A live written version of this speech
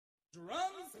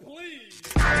Drums, please.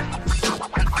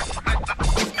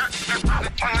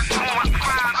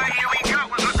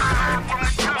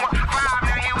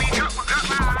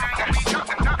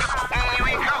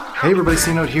 Hey everybody,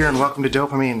 C-Note here, and welcome to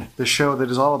Dopamine, the show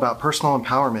that is all about personal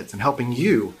empowerment and helping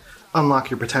you unlock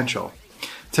your potential.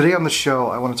 Today on the show,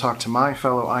 I want to talk to my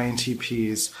fellow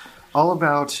INTPs all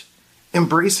about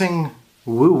embracing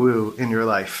woo-woo in your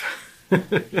life.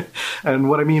 And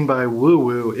what I mean by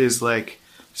woo-woo is like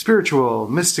spiritual,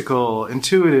 mystical,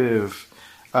 intuitive,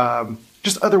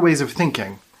 just other ways of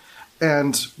thinking.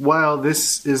 And while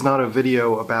this is not a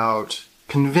video about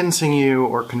convincing you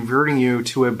or converting you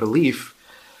to a belief,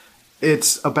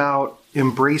 it's about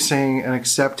embracing and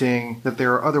accepting that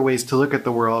there are other ways to look at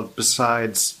the world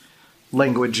besides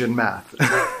language and math.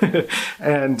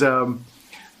 And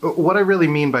what I really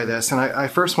mean by this, and I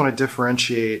first want to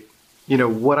differentiate,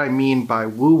 what I mean by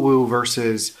woo-woo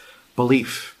versus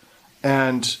belief.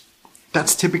 And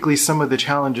that's typically some of the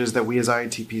challenges that we as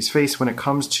INTPs face when it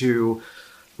comes to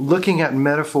looking at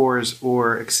metaphors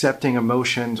or accepting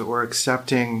emotions or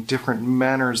accepting different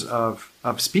manners of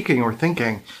speaking or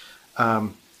thinking.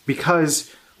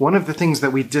 Because one of the things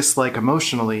that we dislike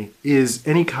emotionally is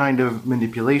any kind of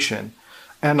manipulation.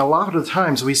 And a lot of the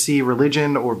times we see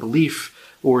religion or belief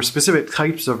or specific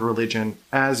types of religion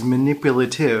as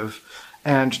manipulative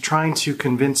and trying to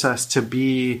convince us to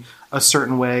be a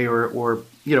certain way or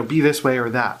be this way or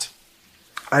that.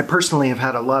 I personally have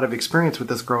had a lot of experience with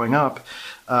this growing up.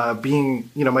 My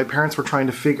parents were trying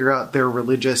to figure out their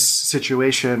religious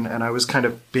situation, and I was kind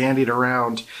of bandied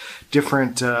around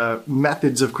different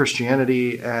methods of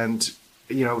Christianity, and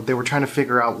they were trying to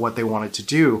figure out what they wanted to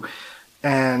do.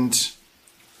 And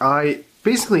I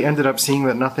basically ended up seeing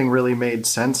that nothing really made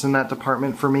sense in that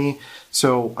department for me.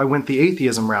 So I went the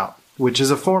atheism route, which is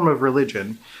a form of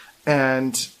religion,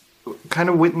 and kind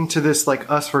of went into this like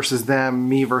us versus them,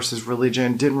 me versus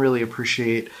religion, didn't really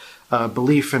appreciate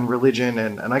belief in religion.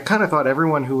 And I kind of thought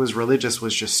everyone who was religious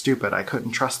was just stupid. I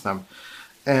couldn't trust them.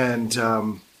 And,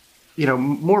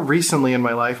 more recently in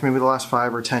my life, maybe the last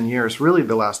 5 or 10 years, really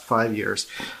the last 5 years,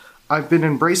 I've been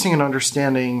embracing and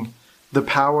understanding the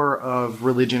power of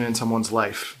religion in someone's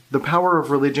life, the power of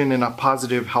religion in a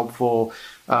positive, helpful,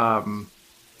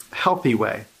 healthy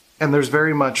way. And there's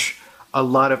very much a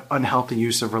lot of unhealthy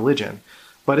use of religion.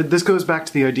 But this goes back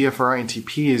to the idea for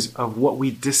INTPs of what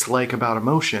we dislike about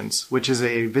emotions, which is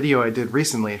a video I did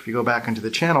recently. If you go back into the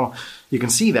channel, you can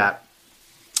see that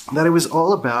it was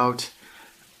all about,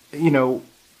 we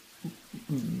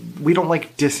don't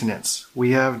like dissonance.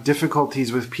 We have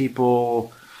difficulties with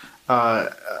people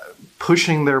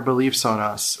pushing their beliefs on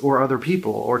us or other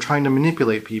people or trying to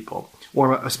manipulate people,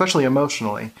 or especially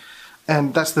emotionally.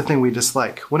 And that's the thing we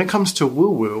dislike. When it comes to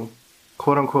woo-woo,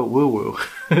 quote unquote woo-woo,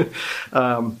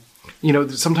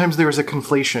 sometimes there is a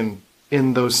conflation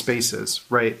in those spaces,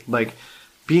 right? Like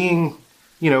being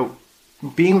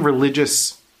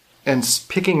religious and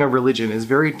picking a religion is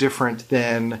very different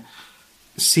than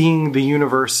seeing the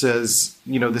universe as,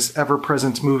 this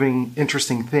ever-present, moving,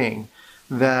 interesting thing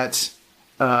that,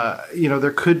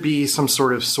 there could be some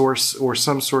sort of source or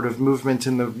some sort of movement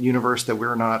in the universe that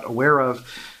we're not aware of,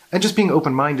 and just being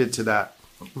open-minded to that.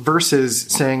 Versus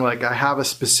saying like, I have a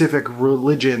specific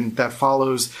religion that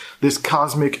follows this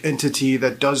cosmic entity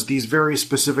that does these very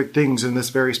specific things in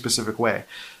this very specific way.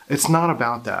 It's not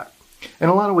about that. In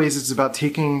a lot of ways, it's about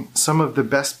taking some of the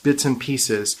best bits and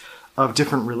pieces of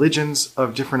different religions,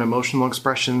 of different emotional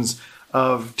expressions,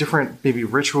 of different maybe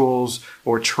rituals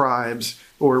or tribes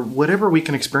or whatever we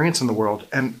can experience in the world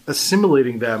and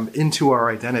assimilating them into our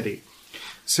identity.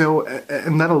 So,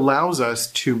 and that allows us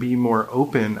to be more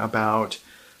open about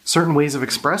certain ways of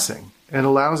expressing. It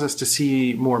allows us to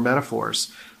see more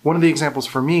metaphors. One of the examples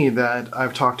for me that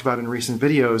I've talked about in recent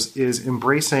videos is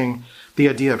embracing the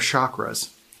idea of chakras.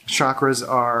 Chakras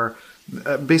are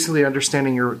basically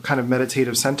understanding your kind of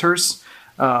meditative centers.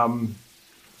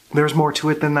 There's more to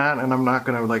it than that, and I'm not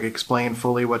going to explain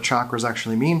fully what chakras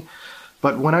actually mean.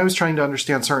 But when I was trying to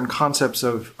understand certain concepts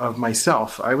of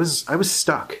myself, I was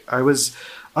stuck. I was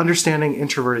understanding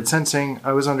introverted sensing.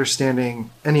 I was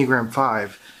understanding Enneagram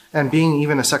 5. And being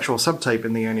even a sexual subtype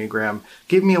in the Enneagram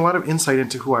gave me a lot of insight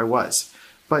into who I was.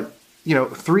 But,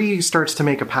 3 starts to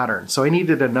make a pattern. So I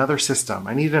needed another system.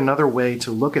 I needed another way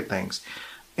to look at things.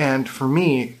 And for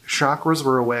me, chakras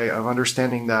were a way of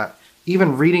understanding that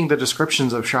even reading the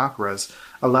descriptions of chakras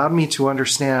allowed me to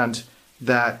understand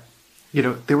that,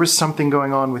 there was something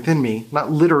going on within me,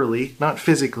 not literally, not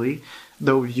physically,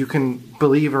 though you can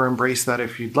believe or embrace that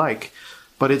if you'd like.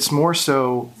 But it's more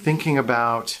so thinking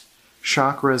about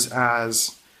chakras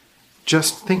as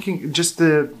just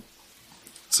the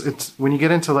it's when you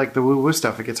get into like the woo-woo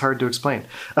stuff, it gets hard to explain.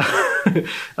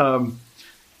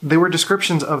 They were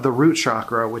descriptions of the root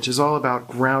chakra, which is all about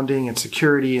grounding and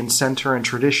security and center and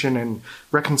tradition and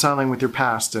reconciling with your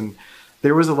past. And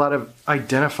there was a lot of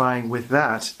identifying with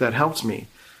that helped me.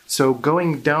 So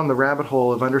going down the rabbit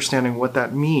hole of understanding what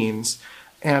that means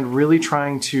and really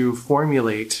trying to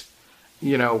formulate,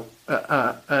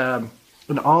 an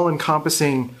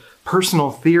all-encompassing personal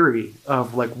theory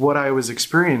of like what I was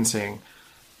experiencing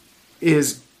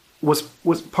was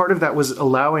part of that was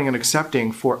allowing and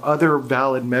accepting for other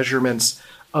valid measurements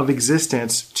of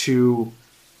existence to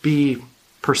be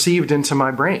perceived into my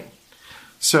brain.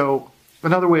 So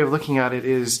another way of looking at it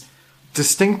is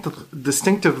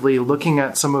distinctively looking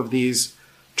at some of these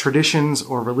traditions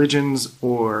or religions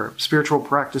or spiritual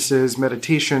practices,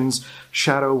 meditations,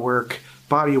 shadow work,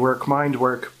 body work, mind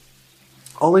work.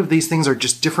 All of these things are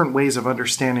just different ways of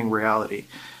understanding reality.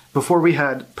 Before we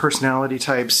had personality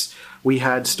types, we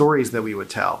had stories that we would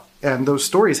tell. And those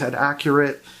stories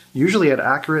usually had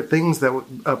accurate things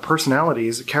that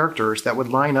personalities, characters that would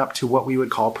line up to what we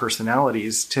would call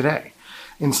personalities today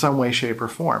in some way, shape, or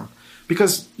form.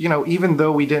 Because, even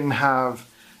though we didn't have,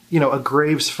 a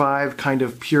Graves 5 kind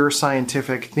of pure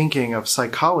scientific thinking of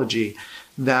psychology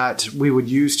that we would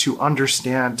use to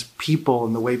understand people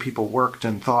and the way people worked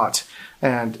and thought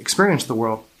and experienced the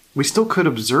world, we still could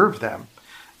observe them.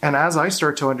 And as I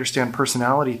start to understand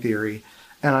personality theory,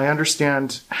 and I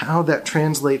understand how that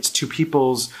translates to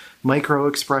people's micro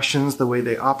expressions, the way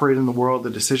they operate in the world, the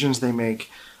decisions they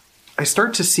make, I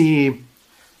start to see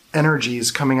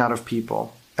energies coming out of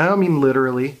people. I don't mean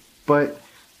literally, but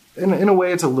in a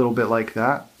way it's a little bit like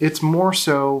that. It's more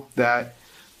so that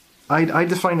I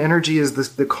define energy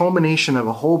as the culmination of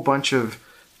a whole bunch of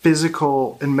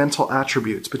physical and mental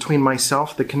attributes between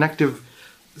myself, the connections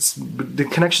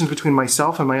between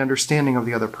myself and my understanding of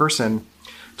the other person,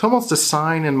 to almost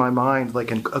assign in my mind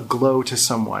like a glow to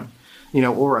someone,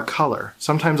 or a color.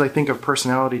 Sometimes I think of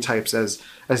personality types as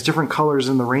different colors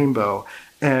in the rainbow.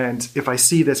 And if I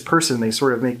see this person, they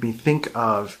sort of make me think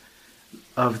of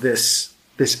this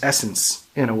essence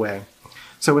in a way.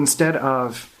 So instead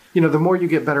of, the more you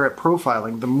get better at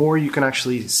profiling, the more you can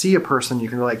actually see a person, you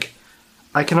can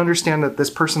I can understand that this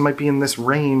person might be in this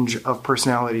range of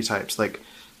personality types. Like,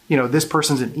 this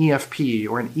person's an EFP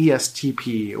or an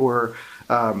ESTP or,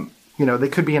 they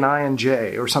could be an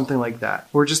INJ or something like that,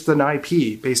 or just an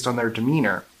IP based on their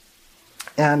demeanor.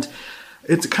 And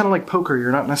it's kind of like poker.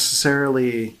 You're not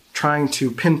necessarily trying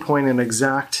to pinpoint an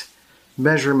exact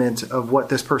measurement of what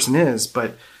this person is,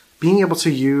 but being able to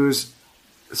use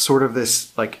sort of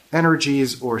this like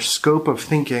energies or scope of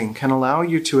thinking can allow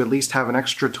you to at least have an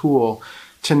extra tool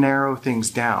to narrow things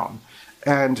down.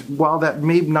 And while that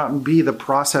may not be the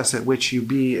process at which you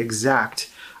be exact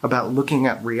about looking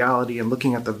at reality and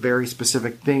looking at the very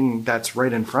specific thing that's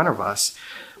right in front of us,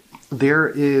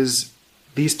 these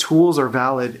tools are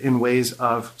valid in ways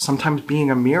of sometimes being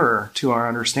a mirror to our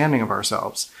understanding of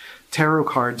ourselves. Tarot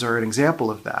cards are an example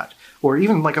of that. Or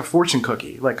even like a fortune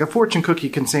cookie. Like a fortune cookie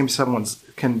can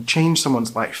change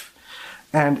someone's life.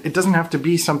 And it doesn't have to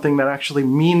be something that actually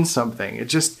means something. It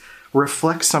just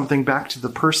reflects something back to the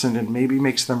person and maybe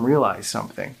makes them realize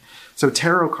something. So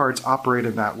tarot cards operate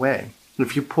in that way.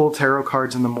 If you pull tarot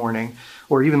cards in the morning,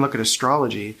 or even look at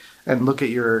astrology and look at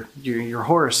your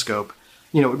horoscope,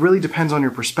 it really depends on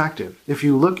your perspective. If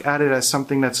you look at it as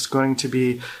something that's going to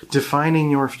be defining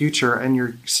your future and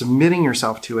you're submitting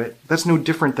yourself to it, that's no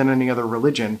different than any other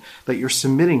religion that you're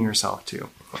submitting yourself to.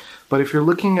 But if you're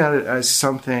looking at it as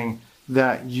something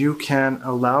that you can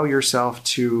allow yourself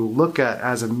to look at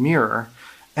as a mirror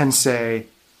and say,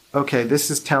 okay,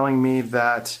 this is telling me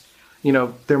that,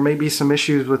 there may be some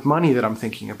issues with money that I'm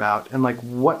thinking about. And like,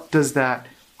 what does that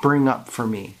bring up for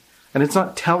me? And it's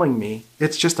not telling me,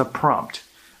 it's just a prompt.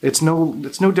 It's no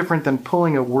different than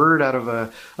pulling a word out of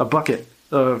a bucket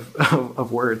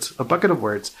of words, a bucket of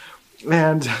words,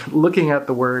 and looking at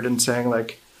the word and saying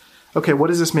like, okay, what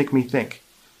does this make me think?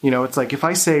 It's like if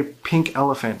I say pink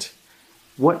elephant,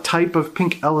 what type of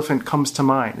pink elephant comes to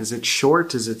mind? Is it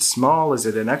short? Is it small? Is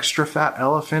it an extra fat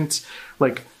elephant?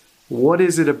 Like, what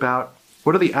is it about?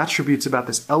 What are the attributes about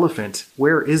this elephant?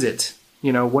 Where is it?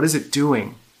 What is it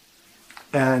doing?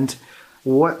 And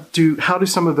how do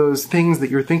some of those things that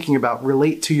you're thinking about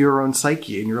relate to your own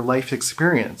psyche and your life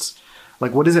experience?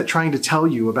 Like, what is it trying to tell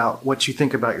you about what you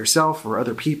think about yourself or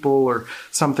other people or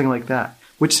something like that?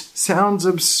 Which sounds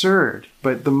absurd,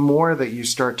 but the more that you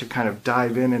start to kind of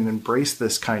dive in and embrace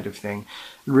this kind of thing,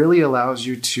 it really allows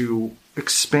you to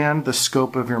expand the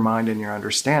scope of your mind and your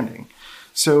understanding.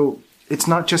 So it's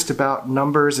not just about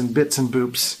numbers and bits and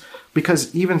boops,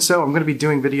 Because even so, I'm going to be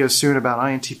doing videos soon about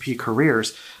INTP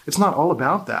careers. It's not all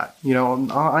about that.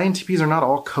 INTPs are not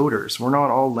all coders. We're not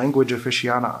all language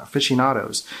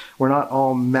aficionados. We're not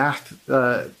all math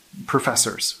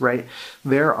professors, right?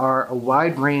 There are a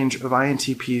wide range of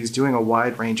INTPs doing a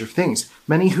wide range of things.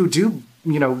 Many who do,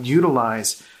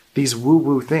 utilize these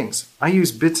woo-woo things. I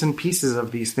use bits and pieces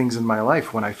of these things in my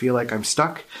life when I feel like I'm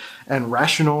stuck and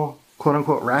rational,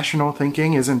 quote-unquote, rational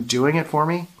thinking isn't doing it for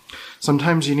me.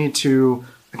 Sometimes you need to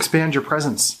expand your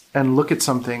presence and look at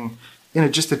something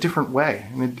in just a different way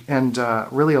and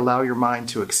really allow your mind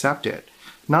to accept it.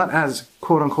 Not as,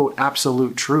 quote-unquote,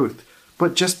 absolute truth,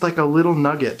 but just like a little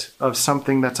nugget of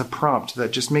something that's a prompt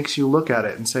that just makes you look at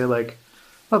it and say like,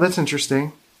 oh, that's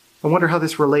interesting. I wonder how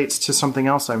this relates to something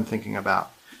else I'm thinking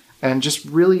about. And just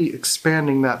really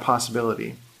expanding that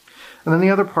possibility. And then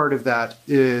the other part of that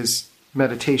is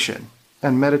meditation.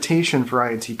 And meditation for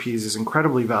INTPs is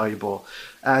incredibly valuable.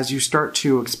 As you start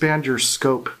to expand your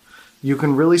scope, you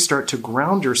can really start to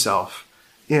ground yourself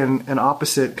in an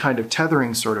opposite kind of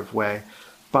tethering sort of way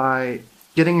by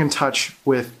getting in touch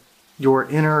with your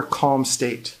inner calm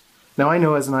state. Now, I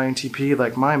know as an INTP,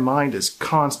 like my mind is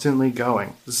constantly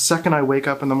going. The second I wake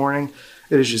up in the morning,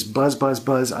 it is just buzz, buzz,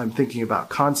 buzz. I'm thinking about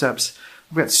concepts.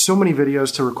 I've got so many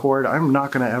videos to record. I'm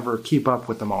not going to ever keep up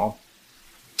with them all.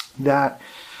 That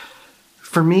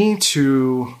for me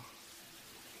to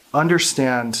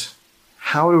understand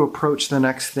how to approach the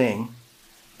next thing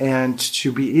and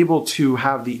to be able to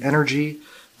have the energy,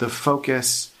 the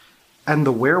focus, and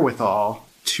the wherewithal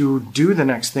to do the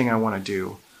next thing I want to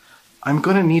do, I'm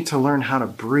going to need to learn how to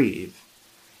breathe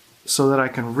so that I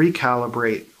can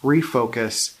recalibrate,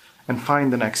 refocus, and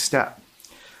find the next step.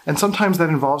 And sometimes that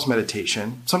involves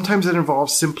meditation. Sometimes it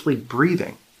involves simply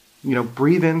breathing.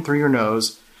 Breathe in through your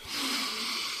nose,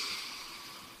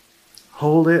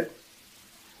 hold it,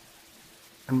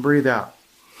 and breathe out.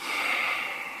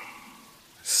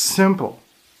 Simple.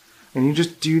 And you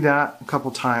just do that a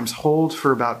couple times. Hold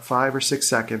for about 5 or 6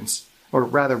 seconds. Or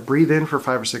rather, breathe in for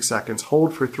 5 or 6 seconds.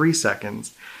 Hold for 3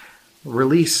 seconds.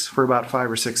 Release for about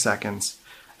 5 or 6 seconds.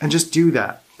 And just do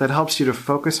that. That helps you to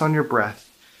focus on your breath.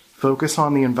 Focus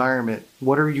on the environment.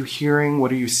 What are you hearing?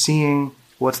 What are you seeing?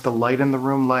 What's the light in the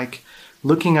room like?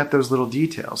 Looking at those little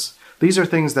details. These are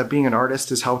things that being an artist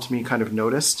has helped me kind of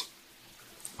notice.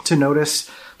 To notice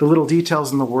the little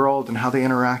details in the world and how they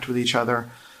interact with each other.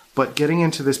 But getting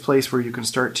into this place where you can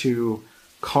start to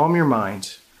calm your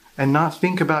mind and not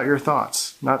think about your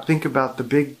thoughts, not think about the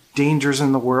big dangers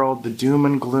in the world, the doom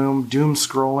and gloom, doom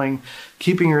scrolling,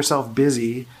 keeping yourself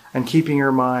busy and keeping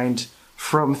your mind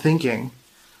from thinking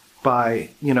by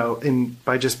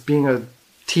just being a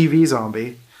TV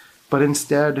zombie, but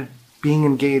instead being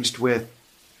engaged with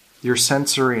your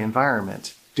sensory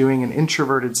environment, doing an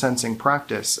introverted sensing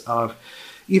practice of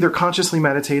either consciously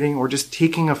meditating or just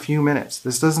taking a few minutes.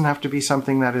 This doesn't have to be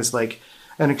something that is like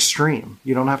an extreme.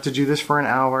 You don't have to do this for an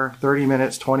hour, 30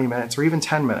 minutes, 20 minutes, or even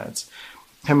 10 minutes.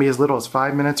 It can be as little as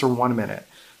 5 minutes or 1 minute.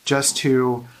 Just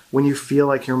to, when you feel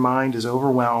like your mind is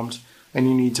overwhelmed and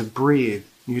you need to breathe,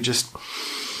 you just...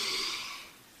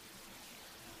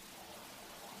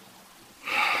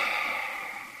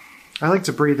 I like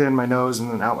to breathe in my nose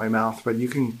and then out my mouth, but you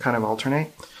can kind of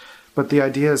alternate. But the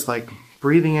idea is like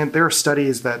breathing in. There are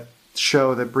studies that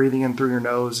show that breathing in through your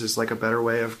nose is like a better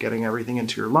way of getting everything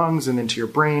into your lungs and into your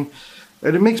brain.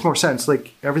 And it makes more sense.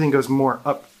 Like everything goes more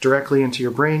up directly into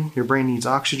your brain. Your brain needs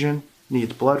oxygen,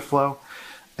 needs blood flow.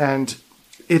 And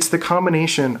it's the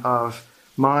combination of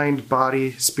mind,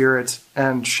 body, spirit,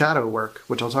 and shadow work,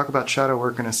 which I'll talk about shadow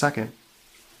work in a second.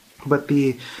 But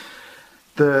the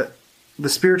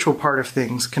spiritual part of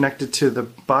things connected to the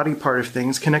body part of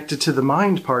things, connected to the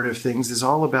mind part of things is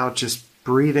all about just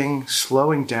breathing,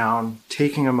 slowing down,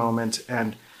 taking a moment,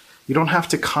 and you don't have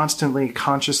to constantly,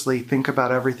 consciously think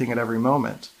about everything at every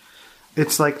moment.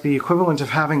 It's like the equivalent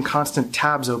of having constant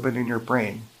tabs open in your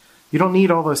brain. You don't need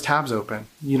all those tabs open.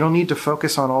 You don't need to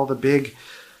focus on all the big,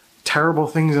 terrible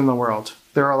things in the world.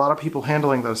 There are a lot of people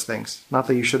handling those things. Not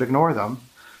that you should ignore them,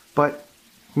 but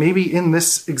maybe in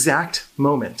this exact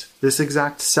moment, this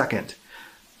exact second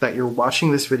that you're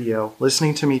watching this video,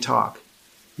 listening to me talk,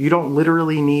 you don't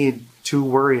literally need to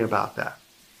worry about that.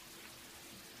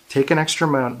 Take an extra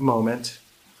moment.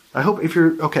 I hope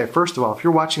first of all, if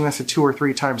you're watching this at 2 or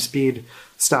 3 times speed,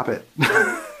 stop it.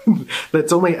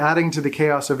 That's only adding to the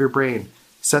chaos of your brain.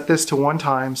 Set this to 1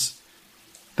 times,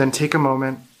 then take a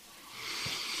moment,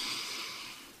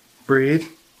 breathe,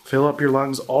 fill up your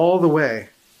lungs all the way.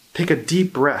 Take a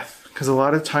deep breath, because a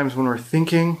lot of times when we're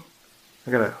thinking,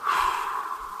 I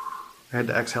had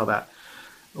to exhale that.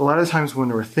 A lot of times when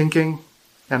we're thinking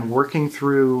and working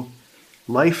through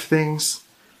life things,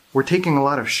 we're taking a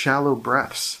lot of shallow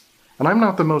breaths. And I'm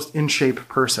not the most in shape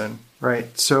person,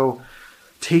 right? So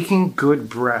taking good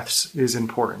breaths is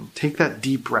important. Take that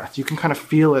deep breath. You can kind of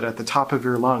feel it at the top of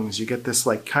your lungs. You get this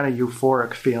like kind of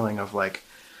euphoric feeling of like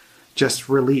just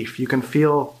relief. You can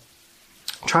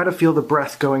try to feel the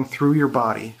breath going through your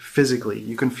body physically.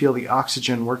 You can feel the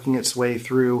oxygen working its way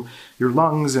through your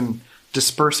lungs and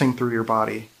dispersing through your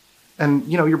body. And,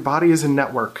 your body is a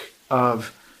network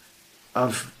of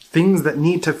things that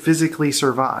need to physically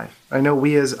survive. I know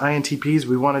we as INTPs,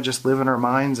 we want to just live in our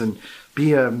minds and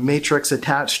be a matrix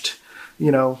attached,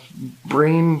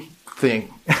 brain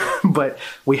thing. But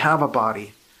we have a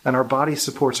body, and our body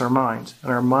supports our mind,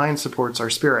 and our mind supports our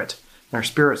spirit, and our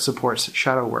spirit supports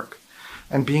shadow work.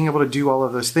 And being able to do all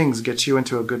of those things gets you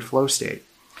into a good flow state.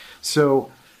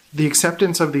 So the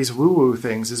acceptance of these woo-woo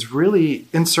things is really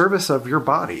in service of your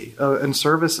body, in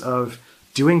service of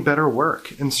doing better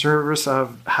work, in service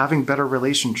of having better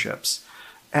relationships.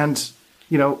 And,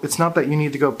 it's not that you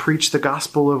need to go preach the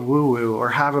gospel of woo-woo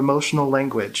or have emotional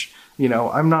language.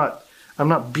 I'm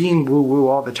not being woo-woo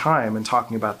all the time and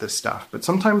talking about this stuff, but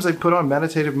sometimes I put on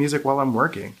meditative music while I'm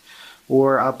working,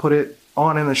 or I'll put it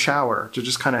on in the shower to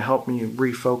just kind of help me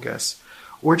refocus.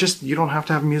 Or just, you don't have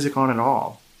to have music on at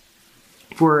all.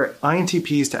 For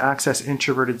INTPs to access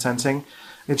introverted sensing,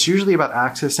 it's usually about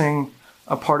accessing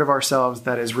a part of ourselves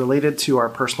that is related to our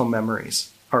personal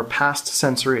memories, our past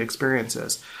sensory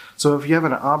experiences. So if you have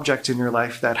an object in your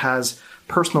life that has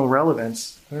personal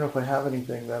relevance, I don't know if I have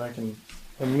anything that I can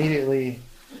immediately...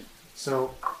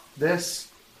 So this...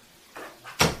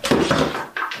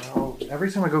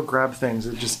 Every time I go grab things,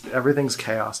 everything's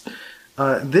chaos.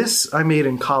 This I made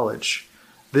in college.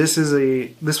 This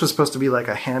was supposed to be like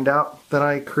a handout that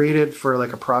I created for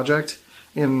like a project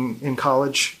in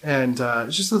college, and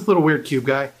it's just this little weird cube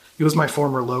guy. He was my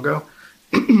former logo,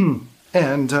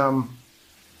 and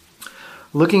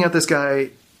looking at this guy,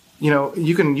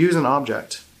 you can use an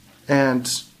object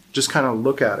and just kind of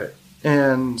look at it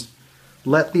and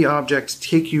let the object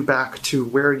take you back to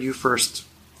where you first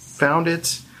found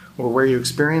it or where you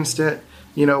experienced it.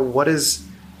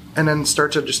 And then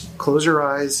start to just close your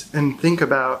eyes and think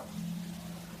about,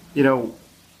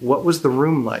 what was the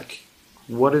room like?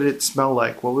 What did it smell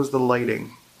like? What was the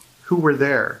lighting? Who were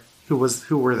there? Who was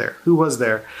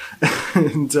there?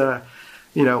 And,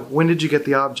 when did you get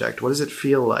the object? What does it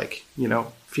feel like?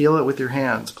 Feel it with your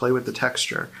hands, play with the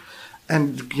texture,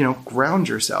 and, ground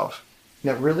yourself.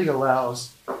 That really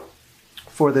allows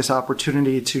for this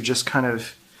opportunity to just kind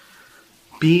of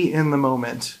be in the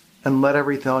moment and let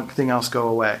everything else go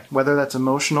away, whether that's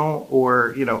emotional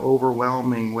or,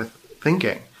 overwhelming with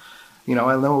thinking. I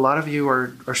know a lot of you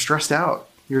are stressed out.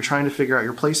 You're trying to figure out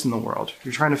your place in the world.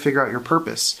 You're trying to figure out your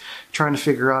purpose. You're trying to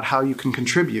figure out how you can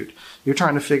contribute. You're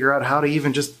trying to figure out how to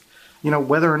even just,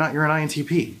 whether or not you're an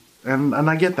INTP. And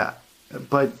I get that.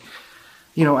 But,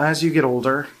 as you get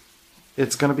older,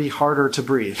 it's going to be harder to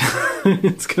breathe.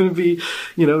 It's going to be,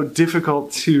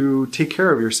 difficult to take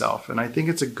care of yourself. And I think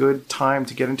it's a good time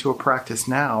to get into a practice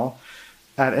now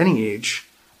at any age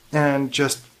and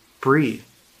just breathe.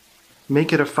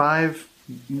 Make it a 5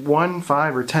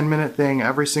 or 10 minute thing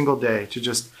every single day to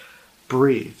just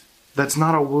breathe. That's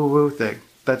not a woo-woo thing.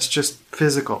 That's just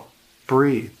physical.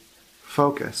 Breathe.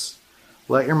 Focus.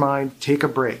 Let your mind take a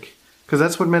break. Because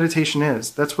that's what meditation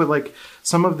is. That's what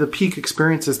some of the peak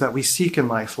experiences that we seek in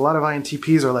life. A lot of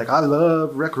INTPs are like, I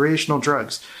love recreational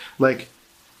drugs.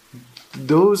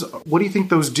 Those, what do you think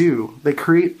those do? They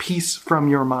create peace from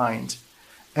your mind.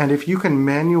 And if you can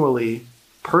manually,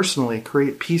 personally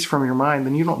create peace from your mind,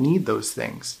 then you don't need those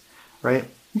things, right?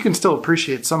 You can still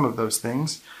appreciate some of those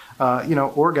things.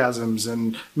 Orgasms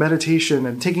and meditation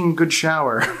and taking a good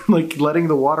shower, letting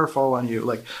the water fall on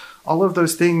you, all of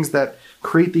those things that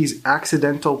create these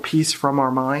accidental peace from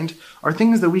our mind are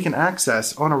things that we can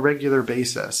access on a regular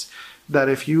basis. That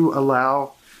if you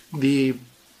allow the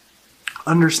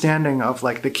understanding of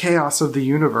the chaos of the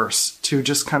universe to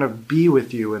just kind of be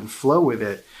with you and flow with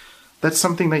it, that's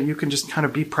something that you can just kind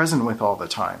of be present with all the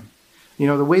time.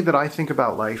 The way that I think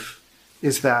about life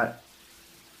is that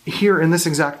here in this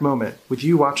exact moment, with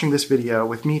you watching this video,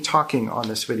 with me talking on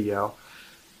this video,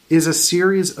 is a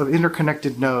series of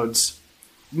interconnected nodes,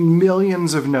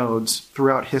 millions of nodes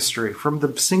throughout history, from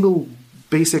the single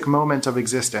basic moment of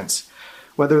existence,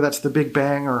 whether that's the Big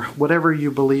Bang or whatever you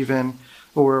believe in,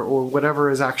 or whatever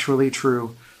is actually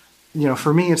true.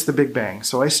 For me, it's the Big Bang.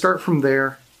 So I start from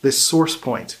there, this source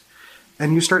point,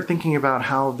 and you start thinking about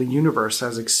how the universe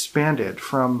has expanded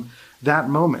from that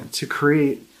moment to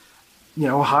create,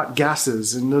 hot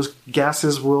gases, and those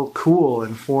gases will cool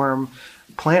and form,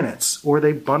 planets, or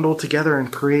they bundle together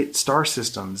and create star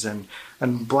systems and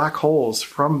black holes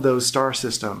from those star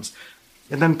systems.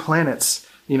 And then planets,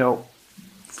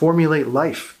 formulate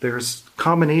life. There's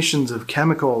combinations of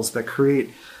chemicals that create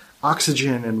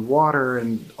oxygen and water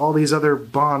and all these other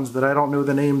bonds that I don't know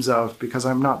the names of because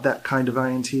I'm not that kind of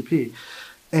INTP.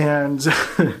 And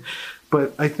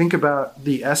but I think about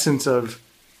the essence of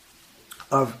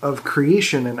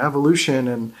creation and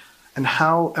evolution and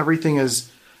how everything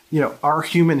is, our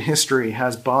human history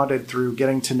has bonded through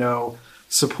getting to know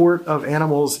support of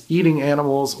animals, eating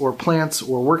animals or plants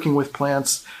or working with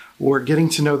plants or getting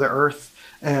to know the earth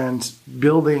and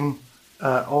building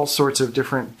all sorts of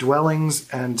different dwellings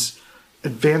and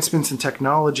advancements in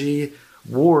technology,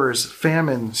 wars,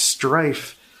 famine,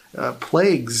 strife,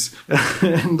 plagues,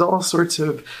 and all sorts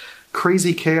of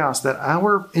crazy chaos that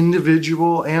our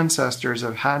individual ancestors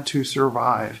have had to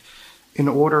survive in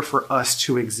order for us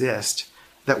to exist,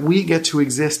 that we get to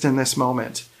exist in this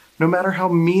moment. No matter how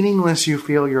meaningless you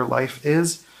feel your life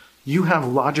is, you have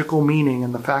logical meaning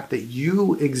in the fact that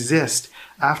you exist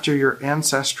after your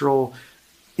ancestral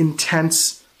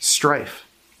intense strife.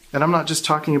 And I'm not just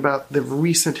talking about the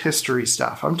recent history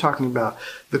stuff. I'm talking about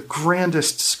the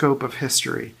grandest scope of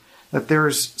history, that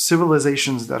there's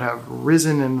civilizations that have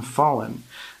risen and fallen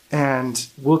and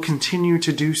will continue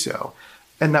to do so,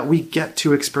 and that we get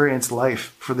to experience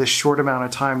life for this short amount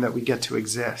of time that we get to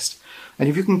exist. And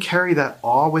if you can carry that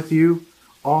awe with you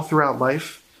all throughout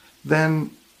life,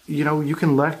 then, you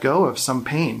can let go of some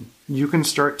pain. You can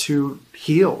start to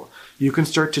heal. You can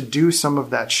start to do some of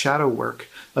that shadow work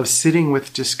of sitting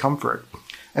with discomfort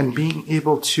and being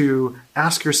able to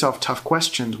ask yourself tough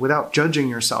questions without judging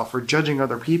yourself or judging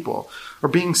other people or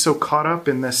being so caught up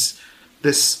in this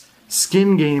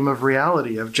skin game of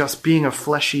reality of just being a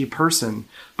fleshy person,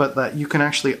 but that you can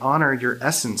actually honor your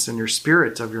essence and your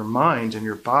spirit of your mind and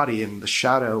your body and the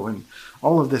shadow and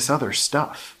all of this other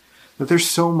stuff. That there's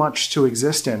so much to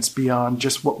existence beyond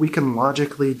just what we can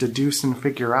logically deduce and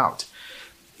figure out.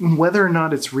 Whether or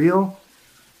not it's real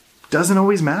doesn't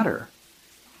always matter.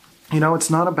 It's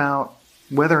not about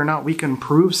whether or not we can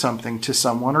prove something to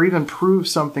someone or even prove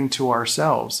something to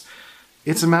ourselves.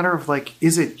 It's a matter of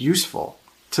is it useful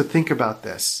to think about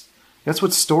this? That's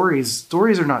what stories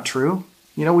are not true.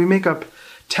 We make up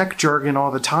tech jargon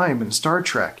all the time in Star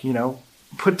Trek,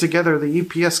 put together the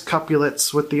EPS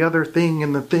couplets with the other thing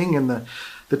and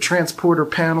the transporter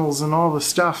panels and all the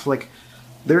stuff.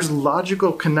 There's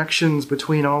logical connections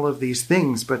between all of these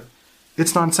things, but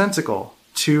it's nonsensical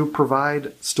to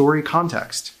provide story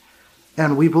context.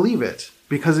 And we believe it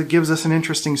because it gives us an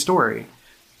interesting story.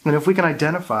 And if we can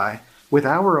identify with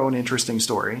our own interesting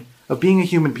story of being a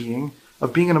human being,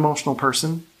 of being an emotional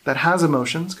person that has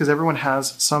emotions, because everyone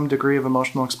has some degree of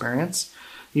emotional experience,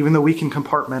 even though we can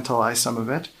compartmentalize some of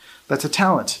it, that's a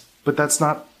talent, but that's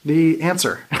not the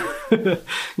answer.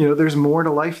 There's more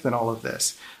to life than all of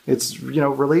this. It's,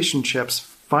 relationships,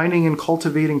 finding and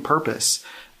cultivating purpose,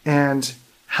 and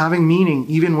having meaning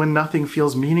even when nothing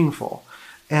feels meaningful.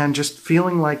 And just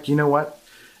feeling like,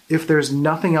 if there's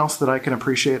nothing else that I can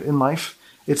appreciate in life,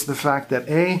 it's the fact that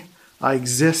I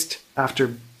exist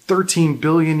after 13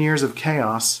 billion years of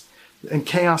chaos, and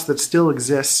chaos that still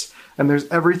exists, and there's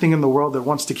everything in the world that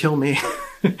wants to kill me,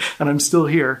 and I'm still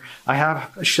here. I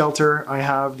have a shelter. I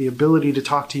have the ability to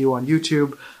talk to you on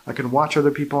YouTube. I can watch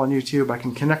other people on YouTube. I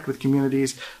can connect with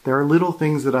communities. There are little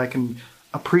things that I can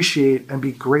appreciate and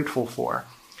be grateful for.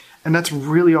 And that's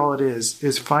really all it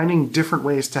is finding different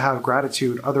ways to have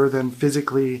gratitude other than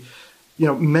physically,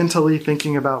 mentally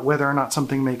thinking about whether or not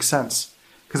something makes sense.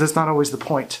 Because that's not always the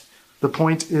point. The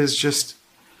point is just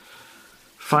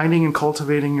finding and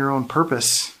cultivating your own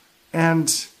purpose.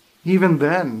 And even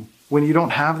then, when you don't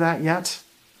have that yet,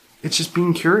 it's just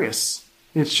being curious.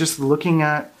 It's just looking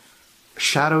at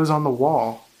shadows on the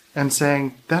wall and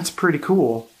saying, that's pretty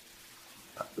cool.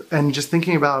 And just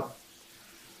thinking about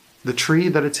the tree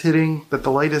that it's hitting, that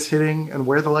the light is hitting, and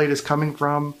where the light is coming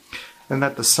from, and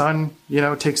that the sun,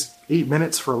 takes 8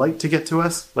 minutes for light to get to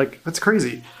us. That's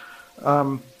crazy. So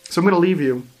I'm going to leave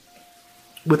you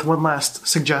with one last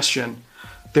suggestion.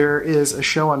 There is a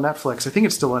show on Netflix. I think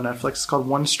it's still on Netflix. It's called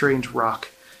One Strange Rock.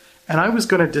 And I was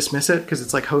going to dismiss it because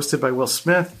it's hosted by Will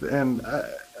Smith, and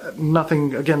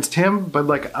nothing against him,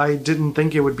 but I didn't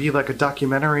think it would be a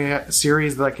documentary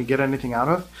series that I could get anything out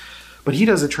of. But he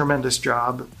does a tremendous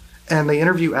job, and they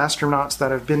interview astronauts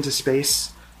that have been to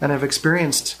space and have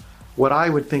experienced what I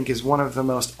would think is one of the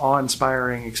most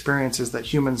awe-inspiring experiences that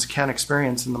humans can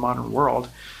experience in the modern world,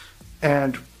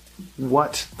 and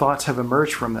what thoughts have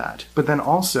emerged from that. But then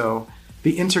also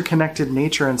the interconnected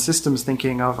nature and systems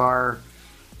thinking of our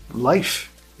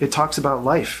life It talks about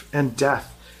life and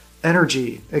death,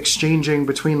 energy exchanging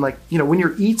between, like, when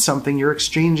you eat something, you're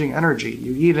exchanging energy.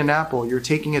 You eat an apple, you're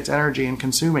taking its energy and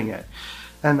consuming it.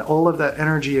 And all of that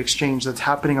energy exchange that's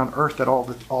happening on Earth at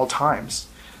all times.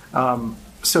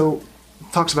 So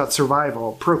it talks about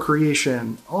survival,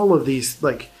 procreation, all of these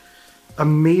like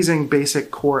amazing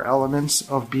basic core elements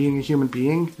of being a human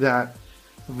being that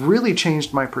really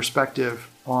changed my perspective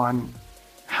on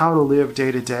how to live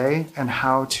day to day and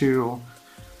how to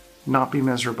not be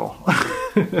miserable,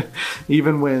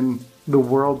 even when the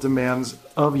world demands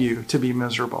of you to be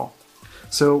miserable.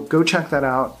 So go check that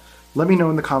out. Let me know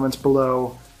in the comments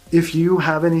below if you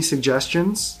have any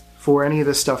suggestions for any of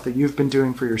the stuff that you've been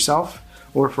doing for yourself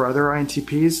or for other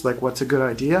INTPs, like what's a good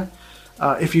idea.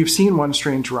 If you've seen One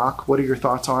Strange Rock, what are your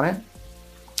thoughts on it?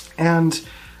 And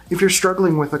if you're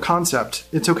struggling with a concept,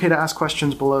 it's okay to ask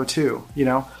questions below too.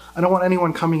 I don't want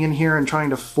anyone coming in here and trying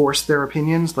to force their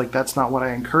opinions. Like, that's not what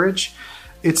I encourage.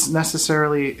 It's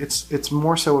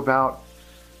more so about,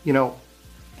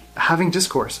 having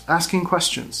discourse, asking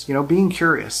questions, being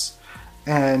curious,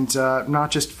 and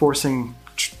not just forcing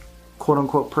quote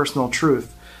unquote personal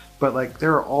truth, but like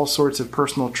there are all sorts of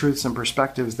personal truths and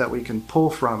perspectives that we can pull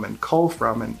from and cull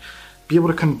from and be able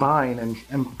to combine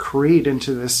and create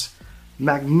into this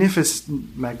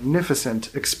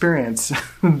magnificent experience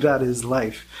that is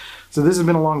life. So this has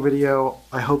been a long video.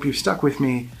 I hope you've stuck with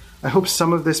me. I hope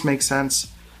some of this makes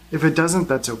sense. If it doesn't,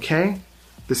 that's okay.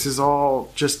 This is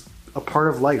all just a part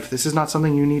of life. This is not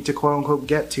something you need to quote unquote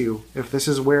get to. If this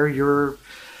is where you're,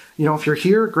 if you're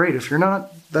here, great. If you're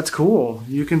not, that's cool.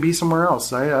 You can be somewhere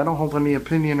else. I don't hold any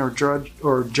opinion or judge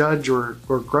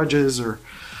or grudges or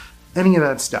any of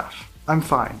that stuff. I'm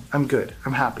fine. I'm good.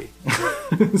 I'm happy.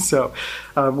 So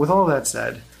with all that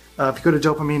said, if you go to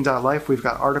dopamine.life, we've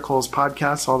got articles,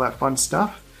 podcasts, all that fun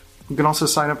stuff. You can also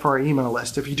sign up for our email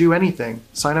list. If you do anything,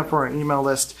 sign up for our email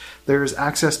list. There's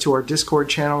access to our Discord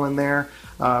channel in there.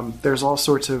 There's all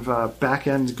sorts of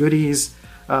back-end goodies.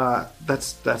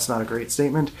 That's not a great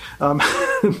statement.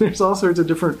 There's all sorts of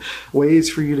different ways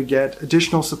for you to get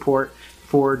additional support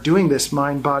for doing this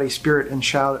mind, body, spirit, and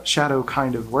shadow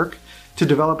kind of work. To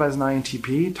develop as an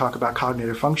INTP, talk about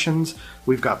cognitive functions.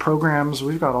 We've got programs.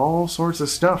 We've got all sorts of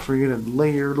stuff for you to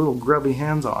lay your little grubby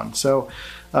hands on. So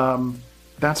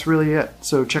that's really it.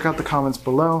 So check out the comments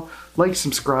below. Like,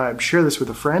 subscribe, share this with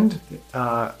a friend.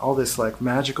 All this like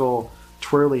magical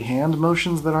twirly hand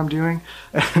motions that I'm doing.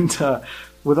 And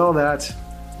with all that,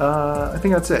 I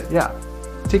think that's it. Yeah.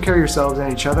 Take care of yourselves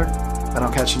and each other. And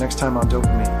I'll catch you next time on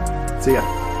Dopamine. See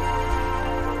ya.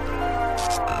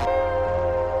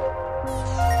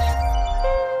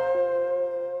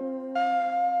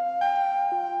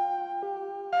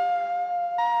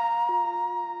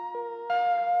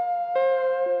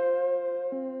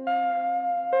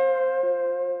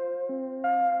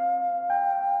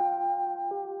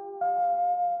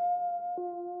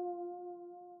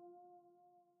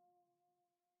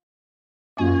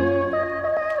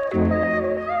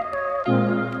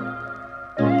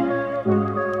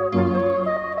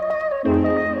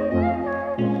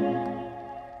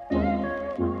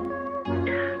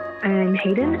 I'm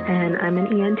Hayden, and I'm an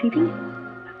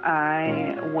ENTP.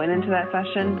 I went into that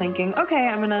session thinking, okay,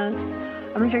 I'm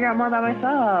gonna figure out more about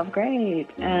myself. Great,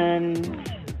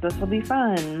 and this will be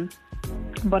fun.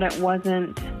 But it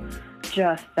wasn't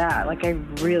just that. Like, I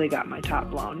really got my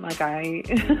top blown. Like, I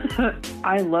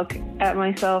look at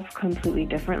myself completely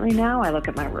differently now. I look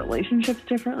at my relationships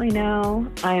differently now.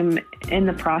 I'm in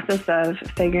the process of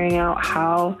figuring out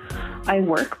how I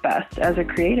work best as a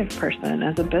creative person,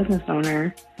 as a business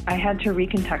owner. I had to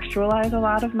recontextualize a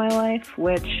lot of my life,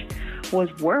 which was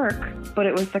work, but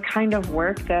it was the kind of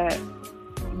work that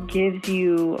gives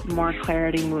you more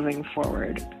clarity moving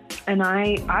forward. And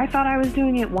I thought I was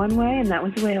doing it one way, and that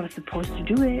was the way I was supposed to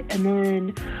do it. And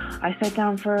then I sat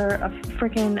down for a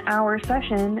freaking hour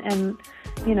session, and,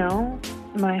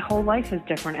 my whole life is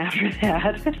different after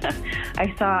that.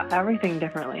 I saw everything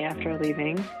differently after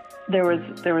leaving. There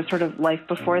was sort of life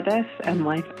before this and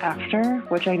life after,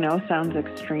 which I know sounds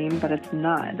extreme, but it's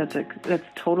not. That's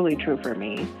totally true for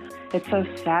me. It's so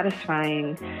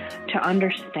satisfying to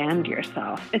understand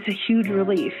yourself. It's a huge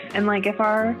relief. And like, if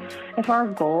our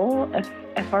goal,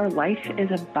 if our life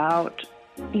is about,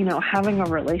 having a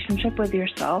relationship with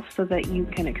yourself so that you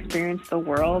can experience the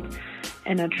world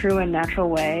in a true and natural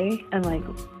way and like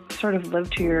sort of live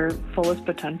to your fullest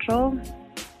potential,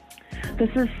 this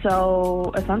is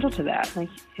so essential to that. Like,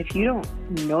 if you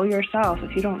don't know yourself,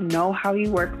 if you don't know how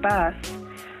you work best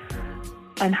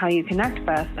and how you connect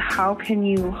best, how can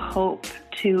you hope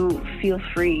to feel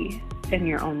free in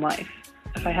your own life?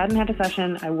 If I hadn't had a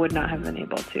session, I would not have been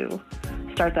able to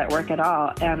start start that work at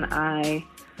all, and I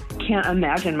can't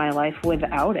imagine my life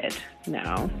without it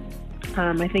now.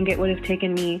 I think it would have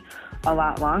taken me a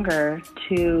lot longer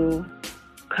to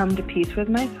come to peace with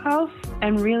myself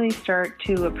and really start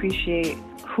to appreciate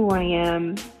who I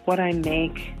am, what I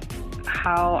make,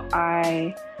 how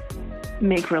I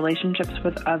make relationships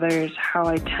with others, how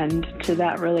I tend to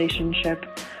that relationship,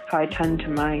 how I tend to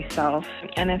myself.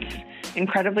 And it's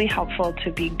incredibly helpful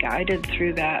to be guided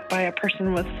through that by a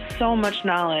person with so much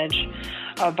knowledge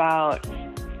about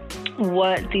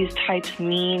what these types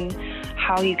mean,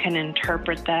 how you can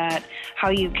interpret that, how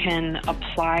you can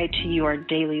apply to your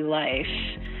daily life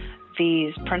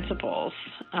these principles,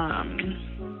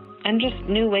 and just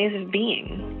new ways of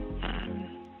being.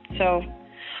 So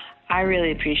I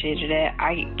really appreciated it.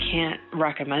 I can't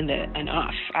recommend it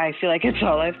enough. I feel like it's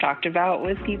all I've talked about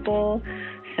with people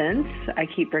since. I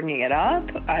keep bringing it up.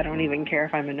 I don't even care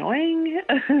if I'm annoying.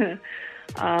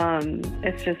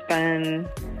 It's just been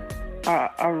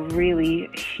a really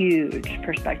huge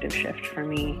perspective shift for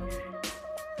me.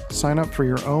 Sign up for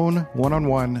your own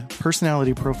one-on-one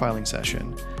personality profiling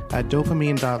session at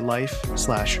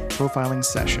dopamine.life/profiling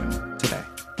session today.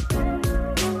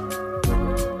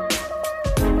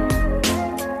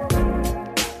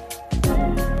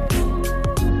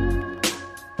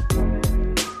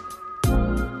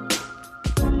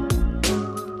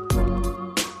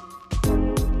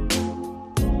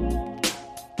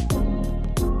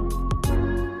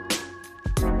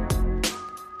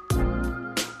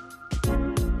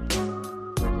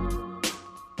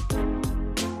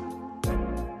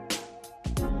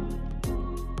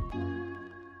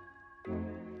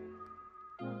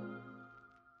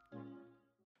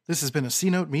 This has been a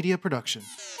C-Note Media production.